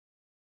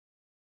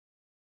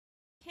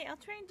Okay, I'll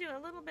try and do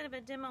a little bit of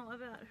a demo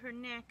about her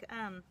neck.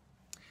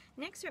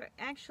 Necks are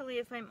actually,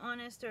 if I'm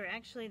honest, are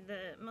actually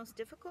the most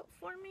difficult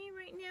for me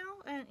right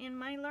now in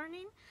my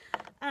learning.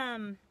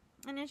 And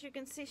as you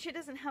can see, she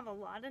doesn't have a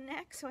lot of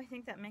neck, so I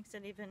think that makes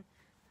it even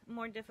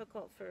more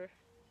difficult for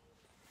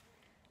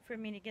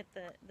me to get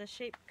the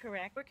shape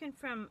correct. Working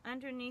from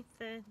underneath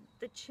the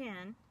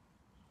chin,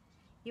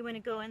 you want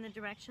to go in the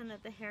direction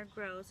that the hair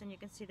grows, and you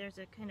can see there's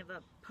a kind of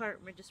a part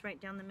just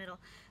right down the middle.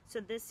 So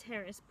this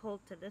hair is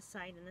pulled to this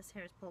side and this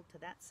hair is pulled to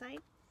that side.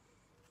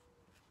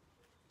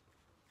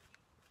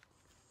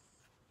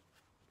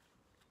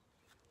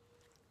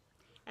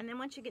 And then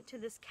once you get to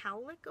this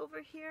cowlick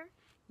over here,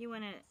 you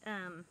want to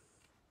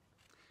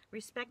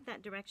respect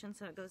that direction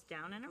so it goes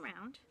down and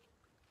around.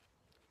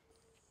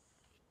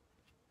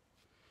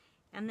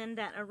 And then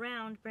that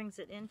around brings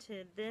it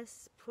into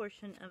this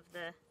portion of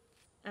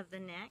the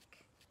neck,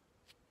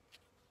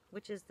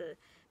 which is the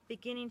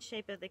beginning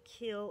shape of the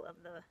keel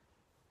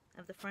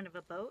of the front of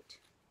a boat.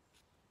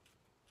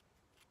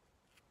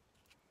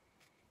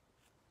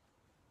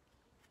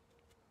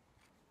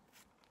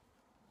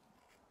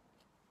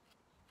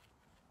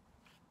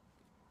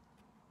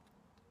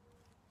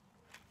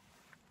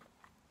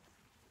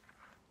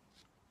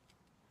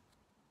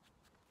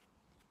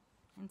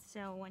 And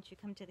so once you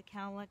come to the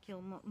cowlick,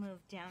 you'll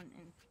move down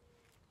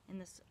in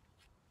this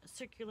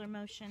circular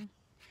motion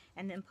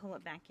and then pull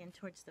it back in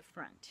towards the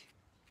front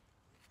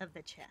of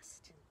the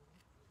chest.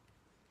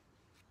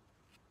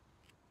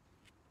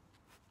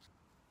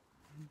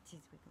 She's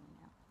wiggling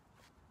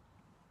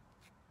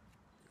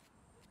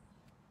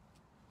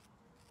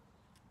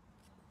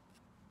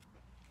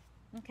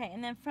out. Okay,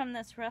 and then from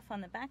this ruff on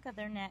the back of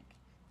their neck,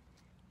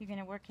 you're going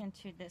to work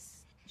into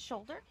this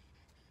shoulder.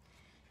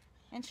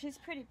 And she's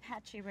pretty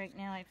patchy right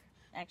now. I've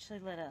actually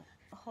let a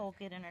hole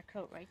get in her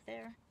coat right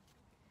there.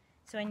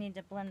 So I need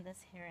to blend this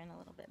hair in a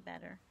little bit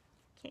better.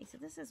 Okay, so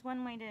this is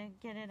one way to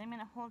get it. I'm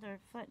going to hold her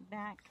foot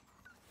back.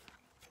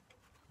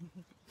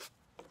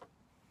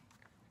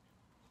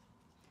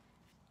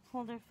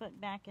 Hold her foot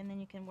back, and then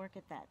you can work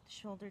at that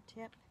shoulder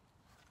tip.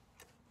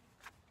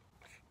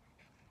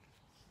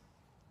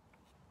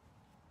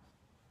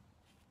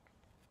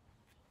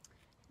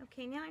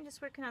 Okay, now I'm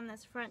just working on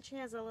this front. She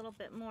has a little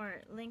bit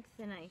more length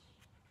than I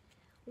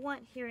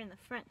want here in the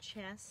front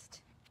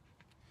chest.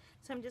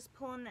 So I'm just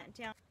pulling that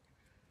down.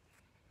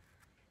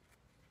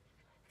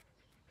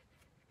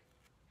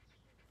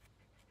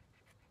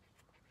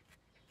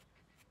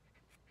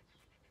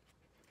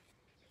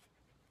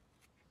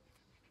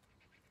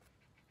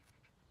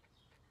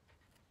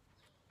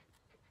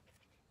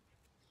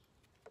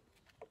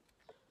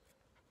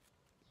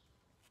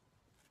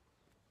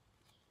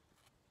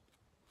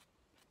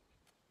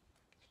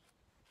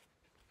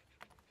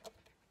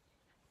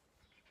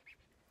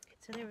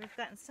 So there we've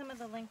gotten some of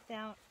the length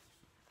out.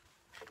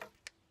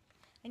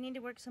 I need to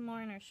work some more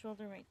on her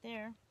shoulder right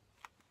there.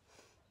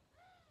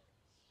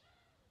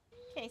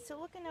 Okay, so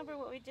looking over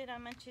what we did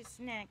on Munchie's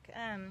neck,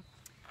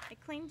 I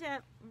cleaned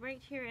up right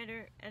here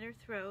at her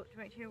throat,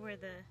 right here where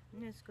the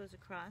noose goes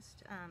across.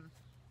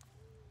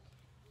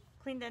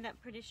 Cleaned that up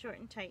pretty short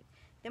and tight.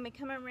 Then we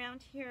come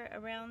around here,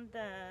 around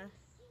the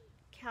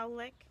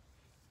cowlick,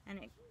 and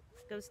it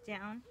goes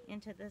down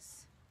into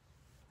this,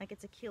 like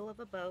it's a keel of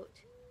a boat.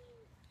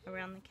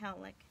 Around the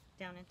cowlick,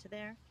 down into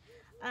there.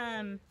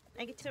 I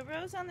get a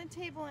rose on the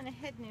table and a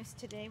head noose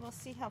today. We'll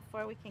see how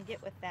far we can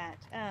get with that.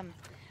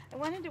 I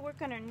wanted to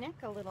work on her neck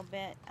a little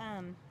bit.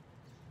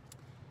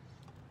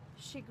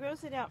 She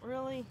grows it out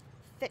really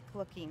thick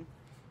looking,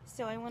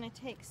 so I want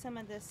to take some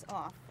of this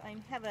off. I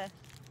have a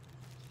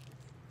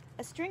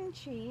string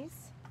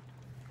cheese.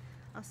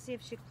 I'll see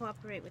if she'll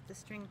cooperate with the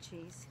string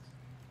cheese.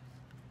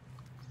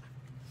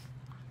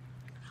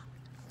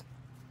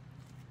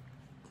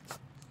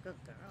 Good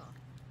girl.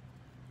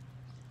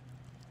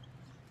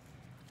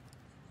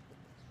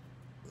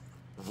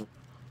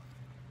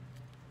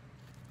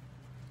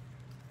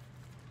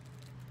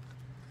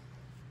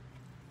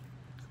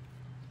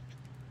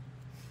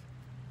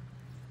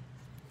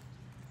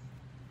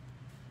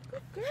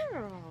 Good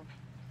girl.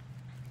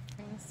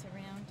 Bring this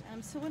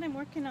around. So what I'm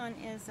working on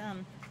is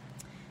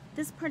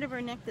this part of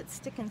her neck that's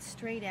sticking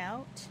straight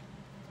out.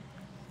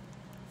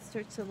 It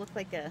starts to look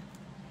like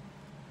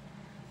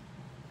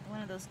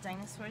one of those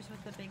dinosaurs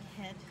with the big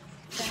head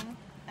thing.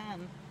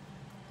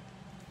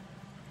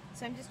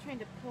 So I'm just trying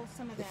to pull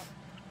some of that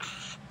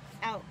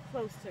out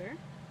closer,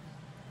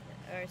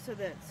 or so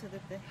that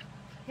the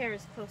hair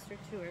is closer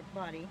to her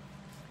body.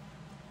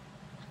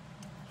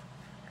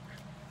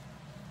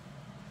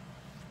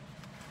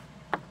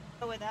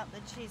 Go without the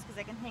cheese because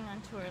I can hang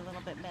on to her a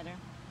little bit better.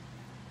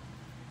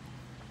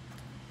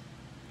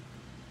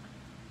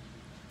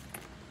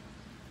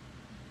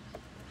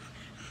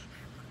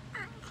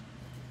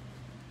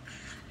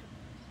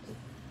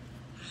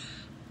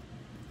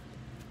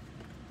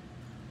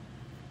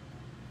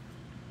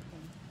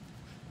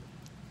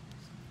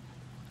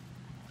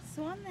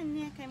 So on the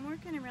neck, I'm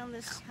working around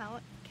this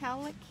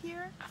cowlick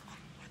here,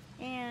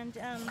 and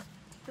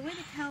the way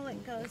the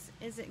cowlick goes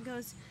is it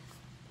goes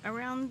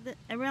around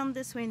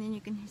this way, and then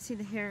you can see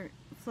the hair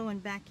flowing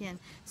back in.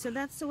 So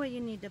that's the way you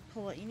need to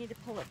pull it. You need to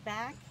pull it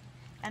back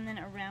and then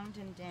around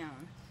and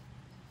down.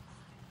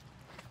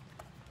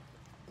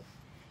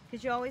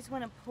 Because you always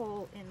want to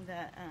pull in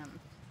the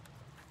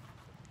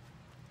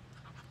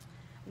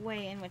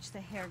way in which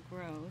the hair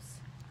grows.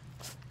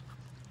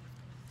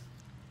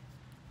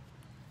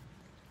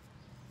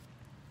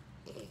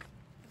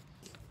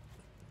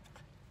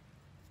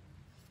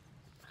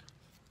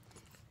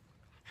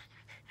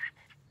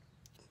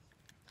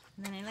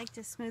 And then I like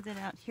to smooth it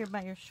out here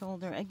by your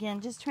shoulder. Again,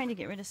 just trying to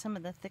get rid of some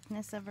of the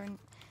thickness of her,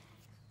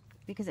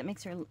 because it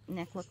makes her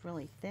neck look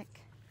really thick.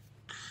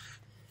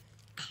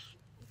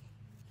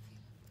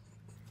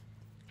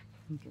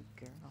 Good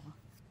girl.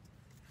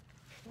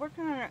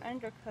 Working on her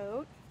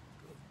undercoat.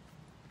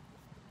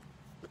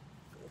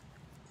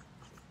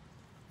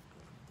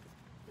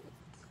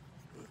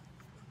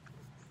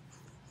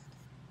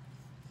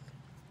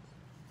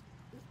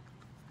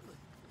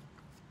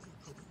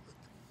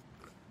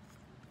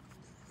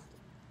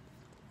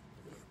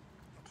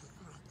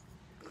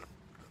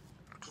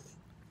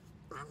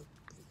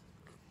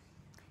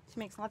 She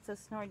makes lots of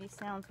snorty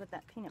sounds with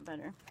that peanut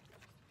butter.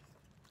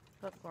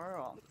 Good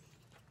girl.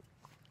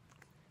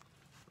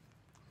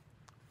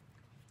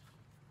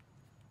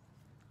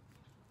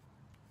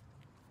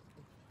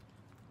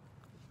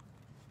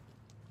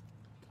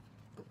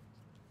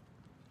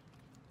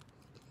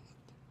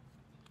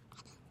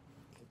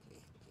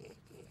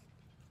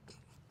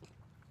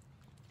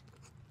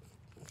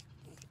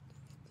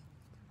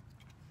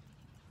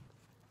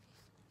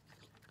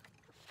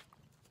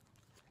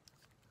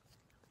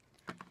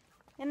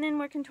 And then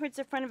working towards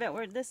the front of it,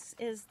 where this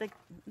is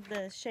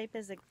the shape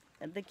is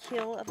the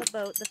keel of a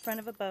boat, the front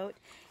of a boat,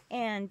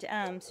 and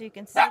so you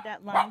can see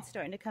that line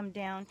starting to come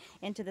down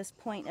into this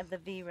point of the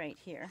V right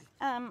here.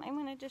 I'm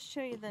going to just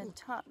show you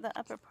the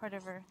upper part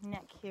of her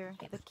neck here,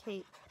 the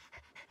cape.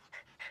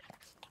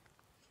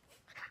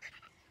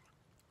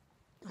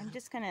 I'm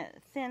just going to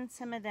thin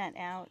some of that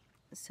out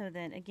so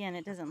that, again,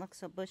 it doesn't look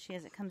so bushy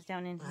as it comes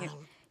down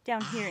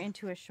here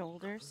into her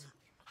shoulders.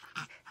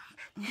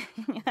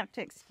 You have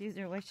to excuse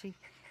her while she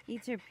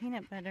eats her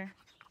peanut butter.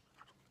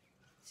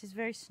 She's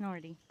very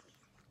snorty.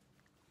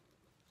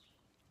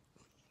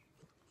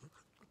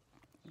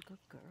 Good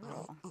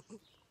girl.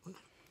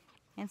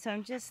 And so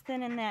I'm just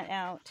thinning that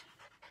out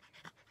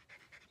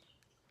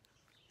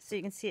so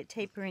you can see it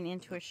tapering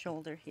into her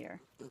shoulder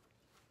here.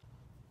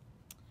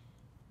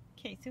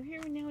 Okay, so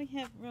here now we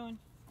have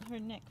her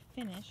neck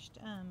finished.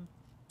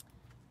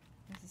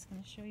 This is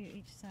going to show you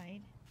each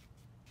side.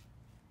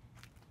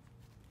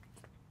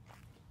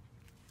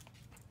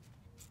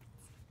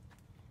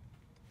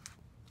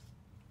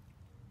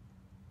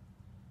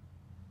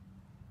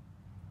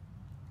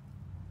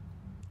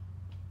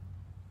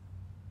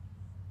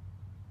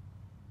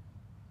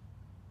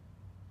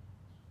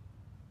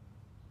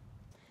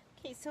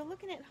 Okay, so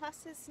looking at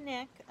Haas's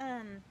neck,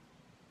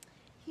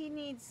 he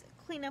needs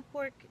cleanup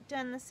work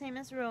done the same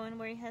as Rowan,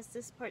 where he has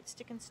this part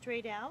sticking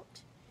straight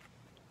out.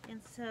 And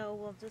so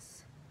we'll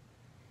just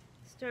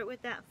start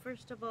with that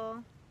first of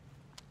all,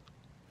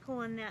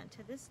 pulling that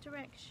to this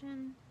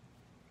direction,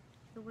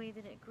 the way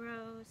that it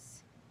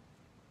grows,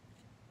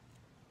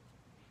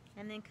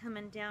 and then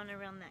coming down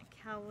around that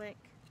cowlick.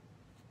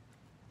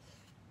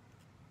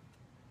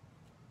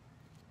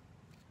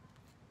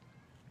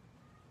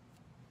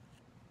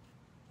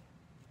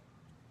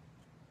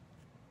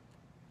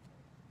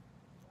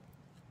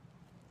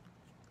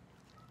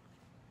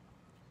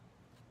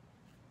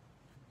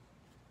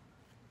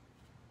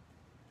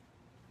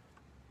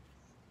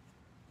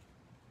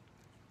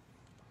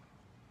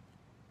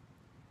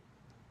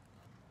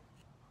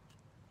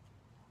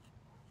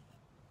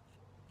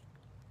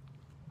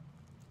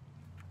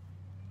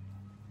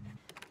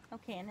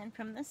 Okay, and then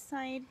from this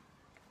side,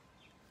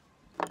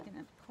 I'm going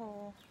to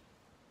pull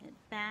it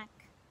back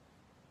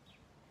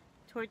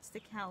towards the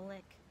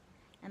cowlick,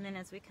 and then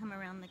as we come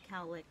around the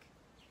cowlick,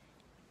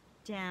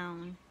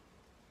 down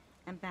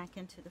and back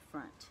into the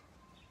front.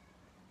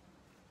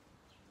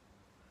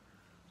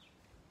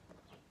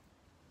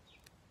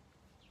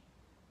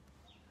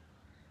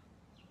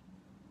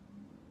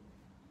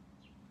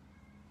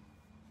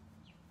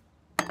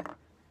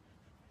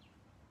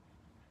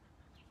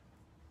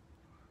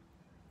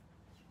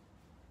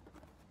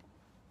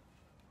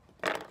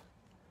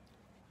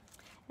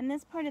 And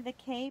this part of the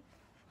cape,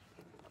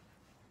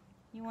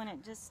 you want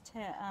it just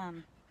to,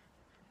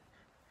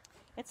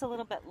 it's a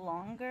little bit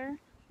longer,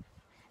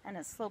 and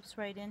it slopes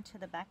right into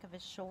the back of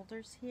his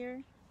shoulders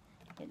here.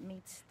 It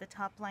meets the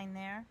top line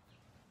there.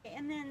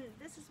 And then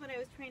this is what I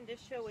was trying to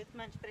show with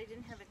Munch, but I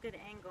didn't have a good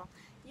angle.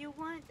 You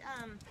want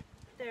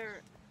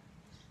their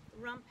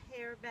rump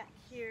hair back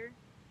here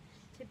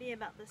to be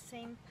about the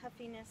same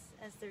puffiness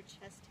as their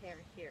chest hair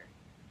here.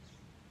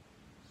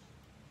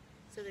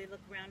 So they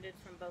look rounded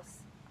from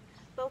both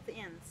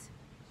ends.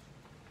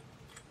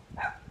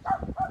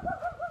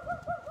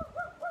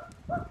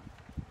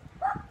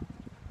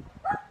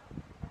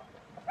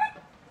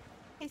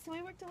 Okay, so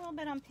we worked a little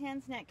bit on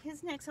Pan's neck.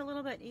 His neck's a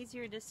little bit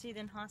easier to see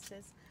than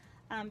Haas's.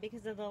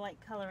 because of the light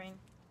coloring.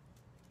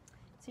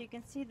 So you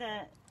can see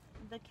the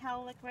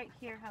cowlick right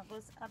here, how it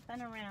goes up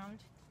and around,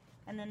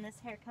 and then this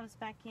hair comes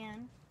back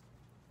in,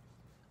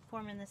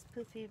 forming this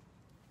poofy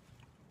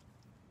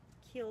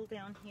keel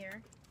down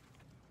here,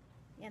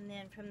 and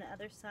then from the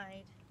other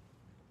side